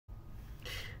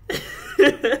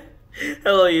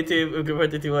Hello, YouTube.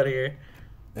 Uka42 here.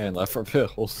 And left for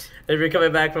pills. If you're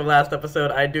coming back from last episode,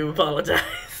 I do apologize.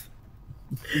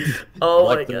 Oh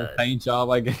like my the god. paint job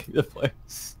I gave you the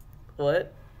place.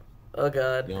 What? Oh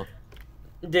god. Yeah.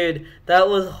 Dude, that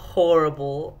was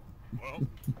horrible. Well,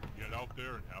 get out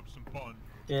there and have some fun.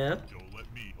 Yeah? Don't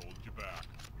let me hold you back.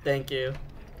 Thank you.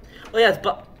 Oh yeah, it's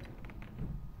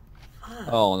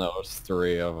Oh no, there's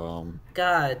 3 of them.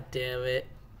 God damn it.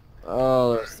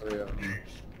 Oh, there's 3 of them.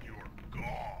 Beast, you're gone.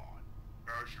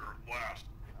 As your last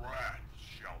breath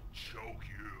shall choke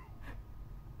you.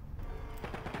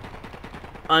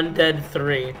 Undead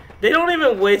 3. They don't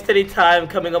even waste any time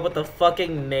coming up with a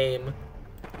fucking name.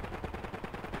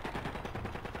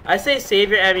 I say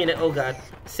save your ammunition. Oh god.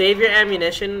 Save your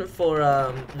ammunition for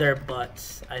their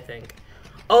butts, I think.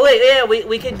 Oh wait, yeah,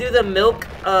 we can do the milk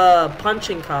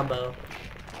punching combo.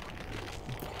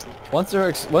 Once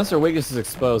their weakness is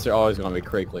exposed, they're always going to be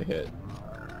critically hit.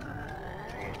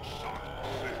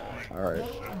 Alright.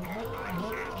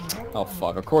 Oh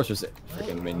fuck, of course there's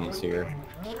freaking minions here.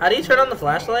 How do you turn on the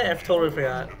flashlight? I totally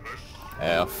forgot.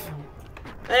 F.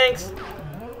 Thanks.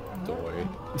 Doy.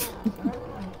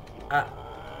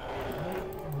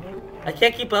 I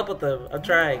can't keep up with them. I'm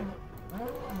trying.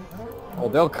 Well,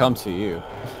 they'll come to you.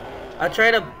 I try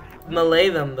to melee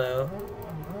them though.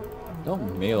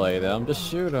 Don't melee them, just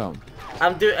shoot them.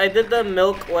 I did the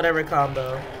milk whatever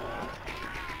combo.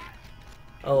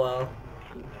 Oh well.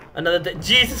 Another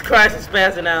Jesus Christ, I'm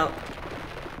spazzing out.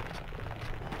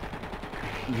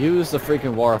 Use the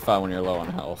freaking water fountain when you're low on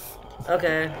health.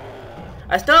 Okay.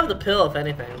 I still have the pill if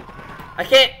anything. I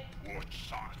can't.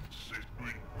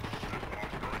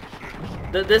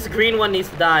 This green one needs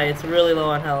to die. It's really low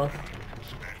on health.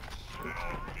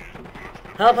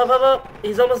 Help, help, help, help.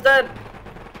 He's almost dead.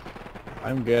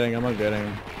 I'm getting him. Get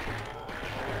him.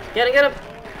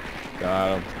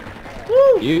 Got him.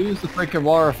 Woo! Use the freaking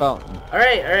water fountain.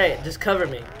 Alright. Just cover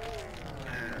me.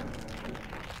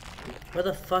 Where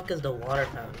the fuck is the water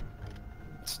fountain?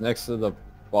 It's next to the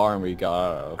barn we got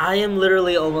out of. I am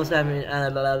literally almost having.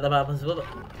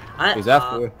 He's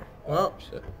after you. Well.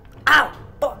 Shit. Ow!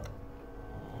 Fuck!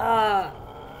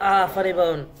 Funny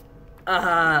bone.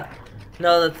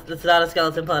 No, that's not a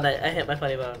skeleton pun. I hit my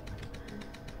funny bone.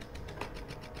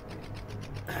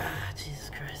 Jesus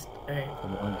Christ. Alright.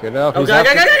 Come on, get up. Oh He's god,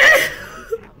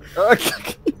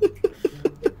 after...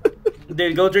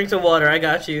 Dude, go drink some water. I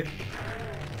got you.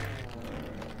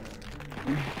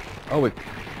 Oh,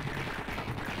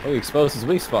 we exposed his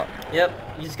weak spot. Yep.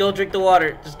 You just go drink the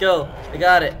water. Just go. I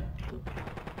got it.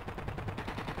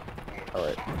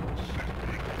 Alright.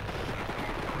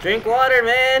 Drink water,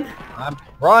 man.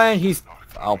 Ryan, he's...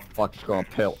 I'll fucking go and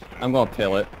pill. I'm gonna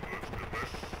pill it.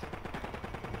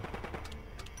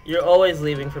 You're always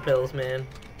leaving for pills, man.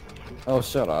 Oh,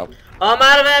 shut up. I'm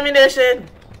out of ammunition.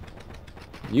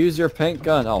 Use your paint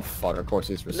gun. Oh, fuck. Of course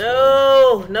he's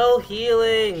restored. No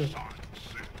healing.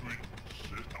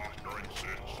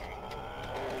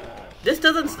 This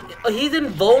doesn't... He's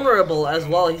invulnerable as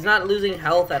well. He's not losing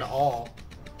health at all.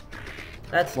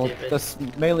 That's Well, stupid. that's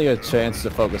mainly a chance to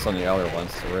focus on the other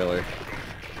ones, really.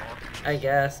 I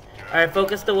guess. Alright,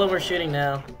 focus the one we're shooting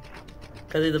now.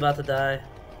 Because he's about to die.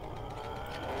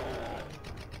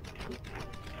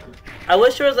 I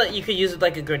wish there was like you could use it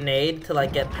like a grenade to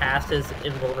like get past his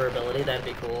invulnerability. That'd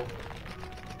be cool.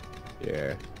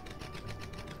 Yeah.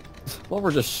 Well,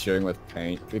 we're just shooting with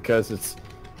paint because it's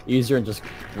easier than just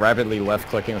rapidly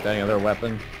left-clicking with any other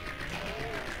weapon.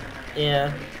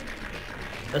 Yeah.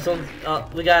 This one, oh,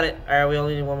 we got it. Alright, we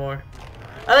only need one more.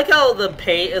 I like how the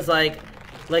paint is like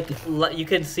you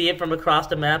can see it from across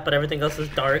the map, but everything else is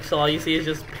dark, so all you see is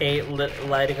just paint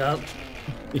lighting up.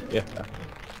 Yeah.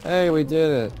 Hey, we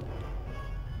did it.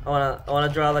 I wanna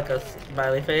draw like a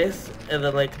smiley face and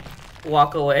then like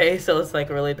walk away, so it's like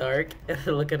really dark, and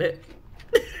then look at it.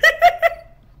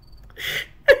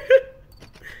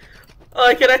 Oh,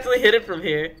 I can actually hit it from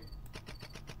here.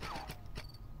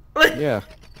 Yeah.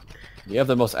 You have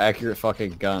the most accurate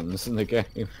fucking guns in the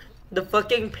game. The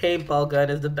fucking paintball gun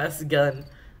is the best gun.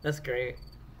 That's great.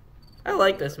 I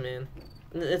like this, man.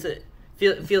 It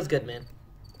feels good, man.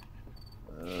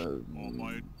 All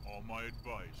my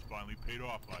advice finally paid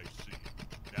off, I see.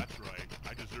 That's right.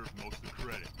 I deserve most of the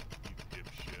credit, you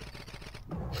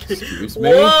dipshit. Excuse me?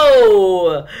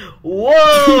 Whoa!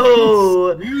 Whoa!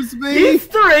 Excuse me? He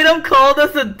straight up called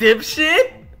us a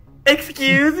dipshit?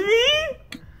 Excuse me?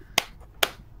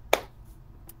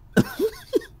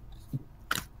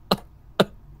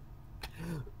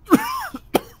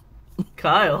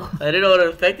 Kyle, I didn't know it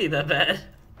affected you that bad.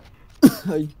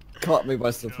 He caught me by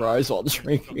surprise while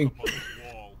drinking. Up on the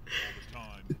wall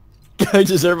all the time. I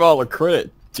deserve all the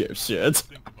credit, dipshit.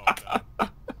 Think about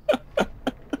that.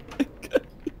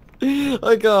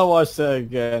 I gotta watch that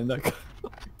again.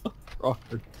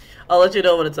 I'll let you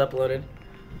know when it's uploaded.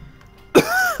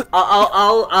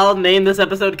 I'll name this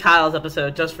episode Kyle's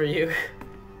episode just for you.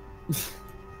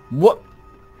 What?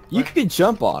 You can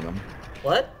jump on him.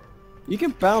 What? You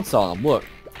can bounce on him. Look.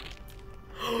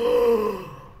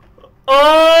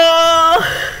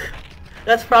 Oh!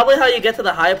 That's probably how you get to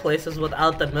the high places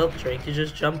without the milk drink. You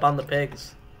just jump on the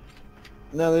pigs.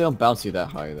 No, they don't bounce you that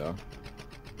high though.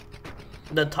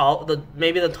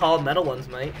 Maybe the tall metal ones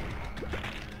might.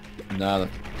 Nah.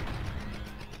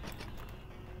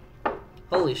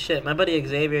 Holy shit! My buddy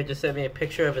Xavier just sent me a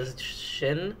picture of his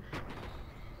shin,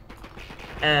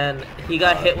 and he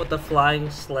got hit with the flying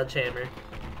sledgehammer.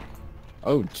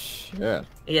 Oh shit.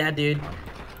 Yeah, dude.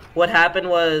 What happened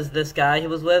was this guy he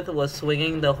was with was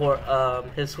swinging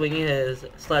his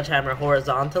sledgehammer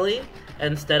horizontally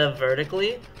instead of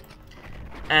vertically,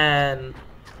 and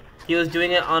he was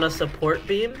doing it on a support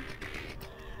beam,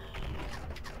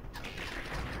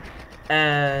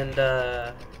 and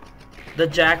the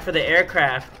jack for the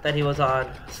aircraft that he was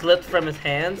on slipped from his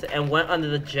hands and went under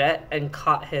the jet and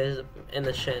caught his in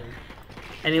the shin,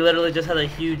 and he literally just had a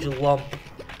huge lump.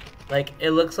 Like,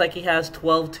 it looks like he has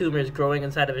 12 tumors growing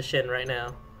inside of his shin right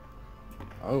now.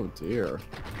 Oh dear.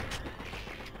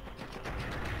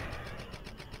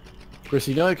 Chris,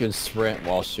 you know you can sprint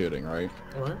while shooting, right?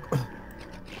 What?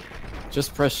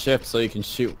 Just press shift so you can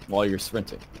shoot while you're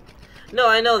sprinting. No,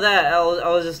 I know that. I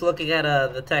was just looking at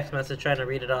the text message trying to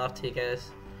read it off to you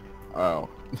guys. Oh.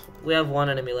 We have one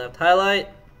enemy left. Highlight.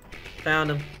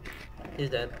 Found him. He's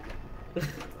dead.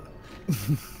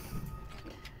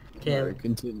 Alright,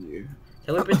 continue.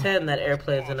 Can we pretend that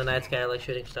airplanes in the night sky are like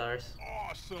shooting stars?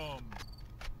 Awesome!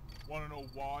 Wanna know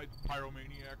why the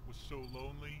pyromaniac was so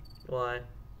lonely? Why?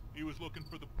 He was looking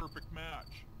for the perfect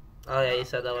match. Oh yeah, you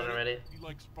said that one already. He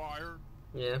likes fire.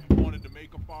 Yeah. He wanted to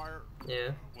make a fire. Yeah.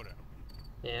 Whatever.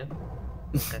 Yeah.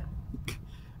 Okay.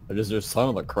 I deserve some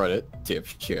of the credit,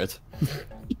 dipshit.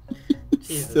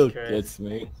 Jesus Still Christ. gets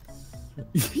me.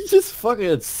 He just fucking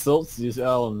insults you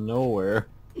out of nowhere.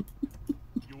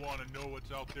 You wanna know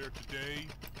what's out there today?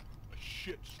 A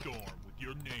shitstorm with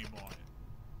your name on it.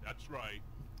 That's right.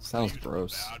 Sounds Use a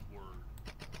gross. bad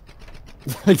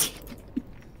word.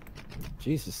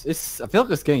 Jesus, I feel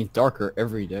like it's getting darker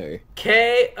every day.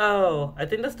 KO. I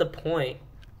think that's the point.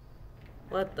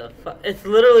 What the fuck? It's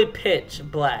literally pitch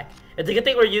black. It's a good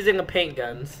thing we're using the paint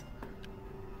guns,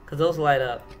 cause those light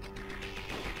up.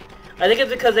 I think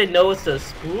it's because they know it's the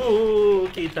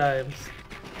spooky times.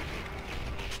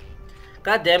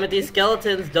 God damn it, these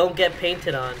skeletons don't get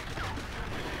painted on.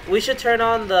 We should turn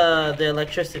on the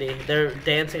electricity. They're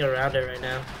dancing around it right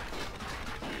now.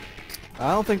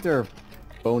 I don't think their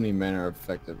bony men are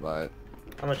affected by it.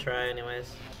 I'm gonna try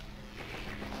anyways.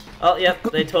 Oh, yep,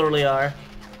 they totally are.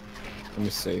 Let me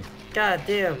see. God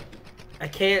damn. I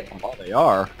can't Oh, they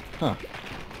are. Huh.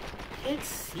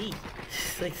 see.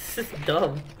 Like, this is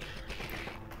dumb.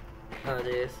 Oh,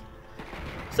 jeez.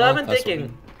 So Well, I've been that's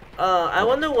thinking, I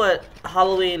wonder what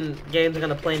Halloween games are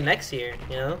gonna play next year,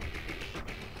 you know?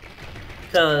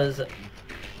 Because,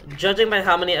 judging by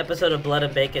how many episodes of Blood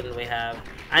and Bacon we have,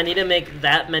 I need to make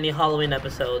that many Halloween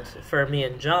episodes for me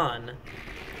and John,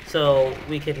 so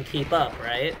we can keep up,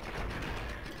 right?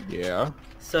 Yeah.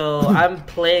 So I'm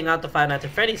playing out the Five Nights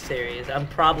at Freddy's series. I'm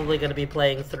probably going to be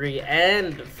playing 3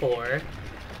 and 4.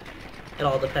 It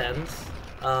all depends.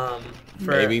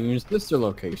 Maybe even sister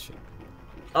location.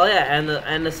 Oh yeah,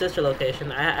 and the sister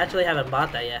location. I actually haven't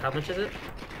bought that yet. How much is it?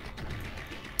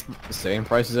 The same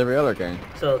price as every other game.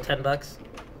 So $10.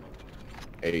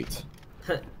 8.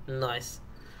 Nice.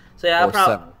 So yeah, Or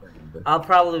 7. I'll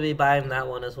probably be buying that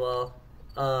one as well,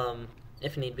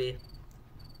 if need be.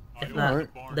 I If open not, the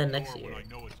barn then door next when year. I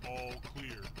know it's all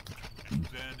clear. And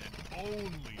then and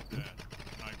only then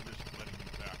can I risk letting you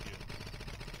back in.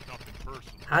 Nothing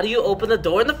personal. How do you open the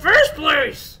door in the first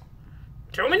place?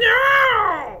 Tell me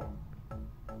now!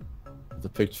 The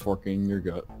pitchfork in your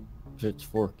gut.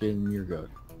 Pitchfork in your gut.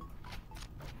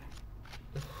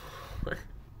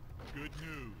 Good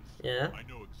news. Yeah. I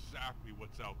know exactly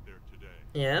what's out there today.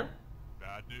 Yeah?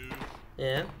 Bad news.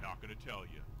 Yeah? Not gonna tell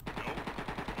you. Nope.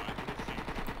 My little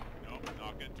secret. Nope.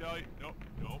 Not gonna tell you. Nope.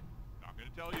 Nope. Not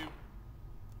gonna tell you.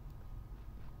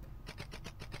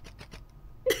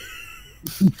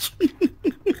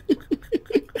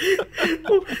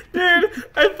 Dude,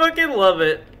 I fucking love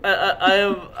it.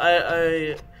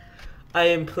 I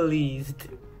am pleased.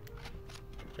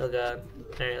 Oh god.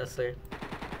 Alright, let's see.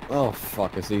 Oh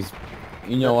fuck, it's these.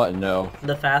 You know what? No.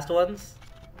 The fast ones?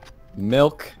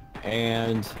 Milk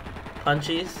and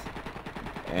Punchies.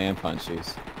 And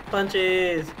punchies.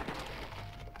 Punchies.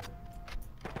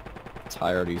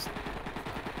 Tired of these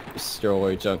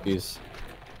steroid junkies.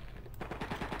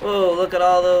 Whoa, look at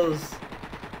all those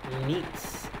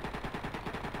meats.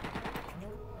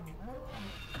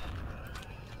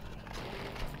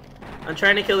 I'm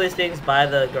trying to kill these things by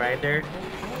the grinder,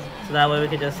 so that way we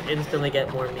can just instantly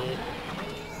get more meat.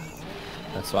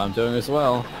 That's what I'm doing as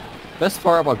well. Best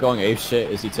part about going ape shit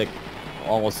is you take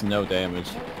almost no damage.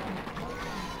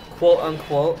 Quote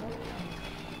unquote.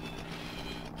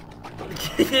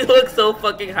 You look so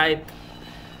fucking hyped.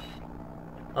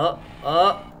 Well,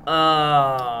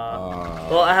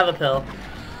 I have a pill.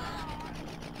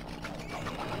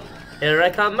 Here I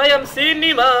come, I am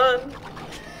Cinnamon!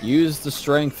 Use the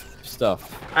strength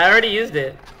stuff. I already used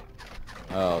it.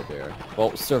 Oh dear.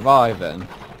 Well, survive then.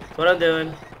 That's what I'm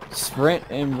doing. Sprint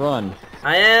and run.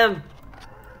 I am!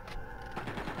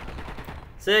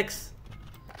 6.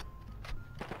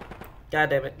 God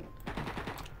damn it.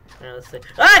 Alright, let's see.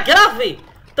 Ah, get off me!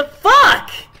 The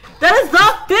fuck? That is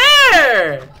not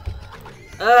fair!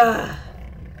 Ugh.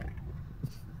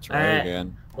 Try Alright.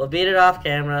 again. We'll beat it off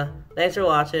camera. Thanks for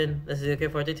watching. This is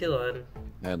UK421.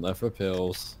 And left for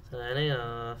pills. Signing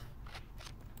off.